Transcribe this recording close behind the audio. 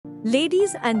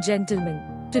Ladies and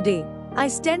gentlemen, today I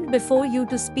stand before you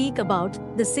to speak about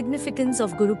the significance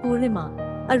of Guru Purnima,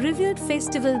 a revered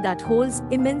festival that holds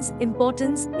immense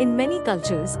importance in many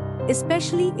cultures,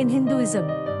 especially in Hinduism,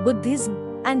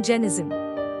 Buddhism, and Jainism.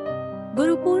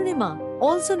 Guru Purnima,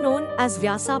 also known as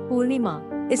Vyasa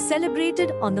Purnima, is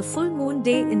celebrated on the full moon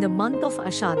day in the month of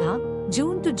Ashadha,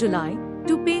 June to July,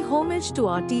 to pay homage to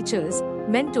our teachers,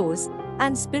 mentors,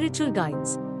 and spiritual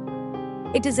guides.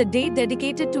 It is a day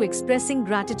dedicated to expressing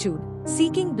gratitude,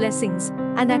 seeking blessings,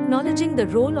 and acknowledging the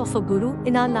role of a guru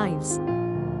in our lives.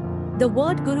 The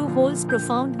word guru holds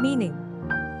profound meaning.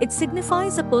 It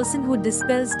signifies a person who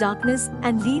dispels darkness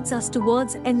and leads us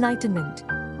towards enlightenment.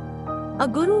 A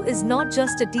guru is not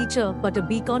just a teacher but a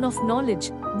beacon of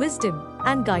knowledge, wisdom,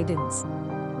 and guidance.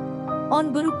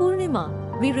 On Guru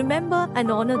Purnima, we remember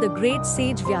and honor the great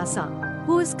sage Vyasa,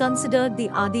 who is considered the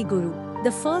Adi Guru,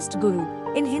 the first guru,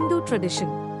 in Hindu tradition.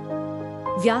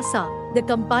 Vyasa, the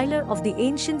compiler of the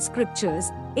ancient scriptures,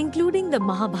 including the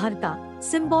Mahabharata,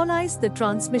 symbolized the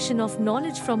transmission of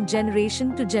knowledge from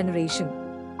generation to generation.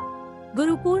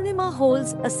 Guru Purnima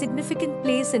holds a significant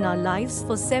place in our lives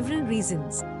for several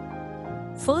reasons.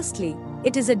 Firstly,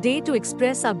 it is a day to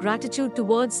express our gratitude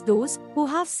towards those who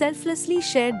have selflessly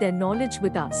shared their knowledge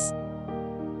with us.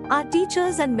 Our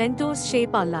teachers and mentors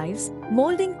shape our lives,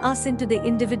 molding us into the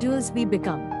individuals we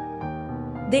become.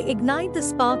 They ignite the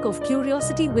spark of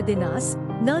curiosity within us,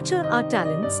 nurture our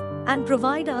talents, and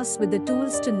provide us with the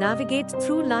tools to navigate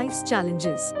through life's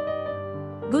challenges.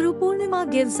 Guru Purnima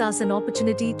gives us an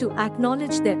opportunity to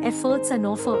acknowledge their efforts and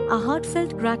offer a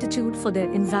heartfelt gratitude for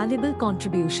their invaluable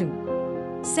contribution.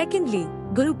 Secondly,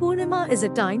 Guru Purnima is a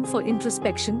time for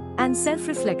introspection and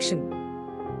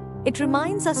self-reflection. It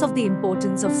reminds us of the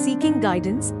importance of seeking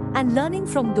guidance and learning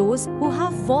from those who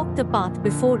have walked the path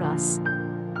before us.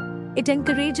 It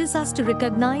encourages us to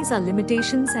recognize our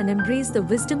limitations and embrace the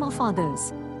wisdom of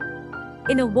others.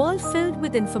 In a world filled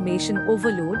with information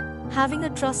overload, having a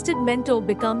trusted mentor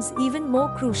becomes even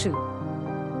more crucial.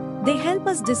 They help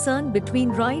us discern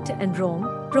between right and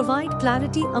wrong, provide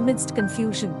clarity amidst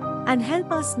confusion, and help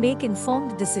us make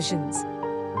informed decisions.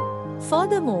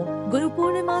 Furthermore, Guru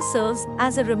Purnima serves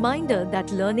as a reminder that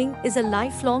learning is a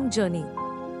lifelong journey.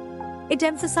 It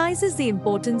emphasizes the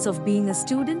importance of being a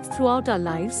student throughout our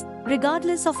lives,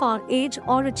 regardless of our age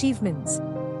or achievements.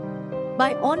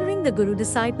 By honoring the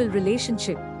Guru-disciple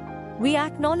relationship, we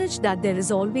acknowledge that there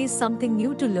is always something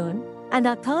new to learn, and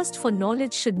our thirst for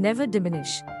knowledge should never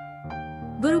diminish.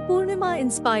 Guru Purnima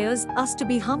inspires us to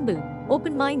be humble,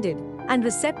 open-minded, and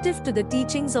receptive to the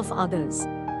teachings of others.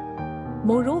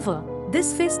 Moreover,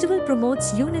 this festival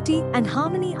promotes unity and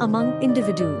harmony among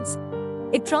individuals.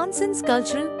 It transcends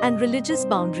cultural and religious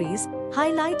boundaries,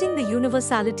 highlighting the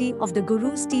universality of the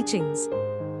Guru's teachings.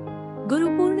 Guru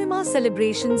Purnima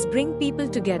celebrations bring people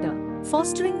together,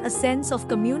 fostering a sense of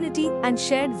community and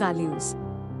shared values.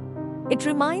 It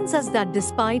reminds us that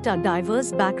despite our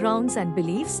diverse backgrounds and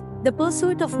beliefs, the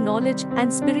pursuit of knowledge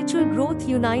and spiritual growth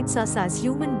unites us as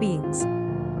human beings.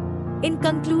 In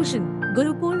conclusion,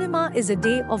 Guru Purnima is a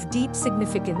day of deep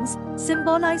significance,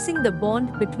 symbolizing the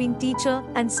bond between teacher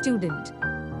and student,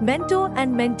 mentor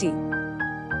and mentee.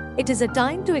 It is a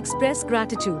time to express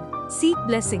gratitude, seek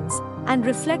blessings, and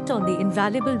reflect on the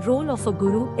invaluable role of a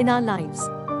guru in our lives.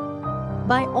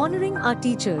 By honoring our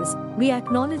teachers, we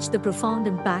acknowledge the profound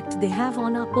impact they have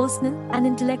on our personal and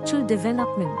intellectual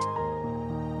development.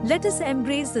 Let us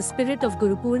embrace the spirit of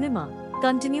Guru Purnima,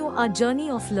 continue our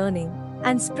journey of learning,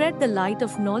 and spread the light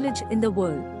of knowledge in the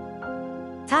world.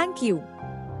 Thank you.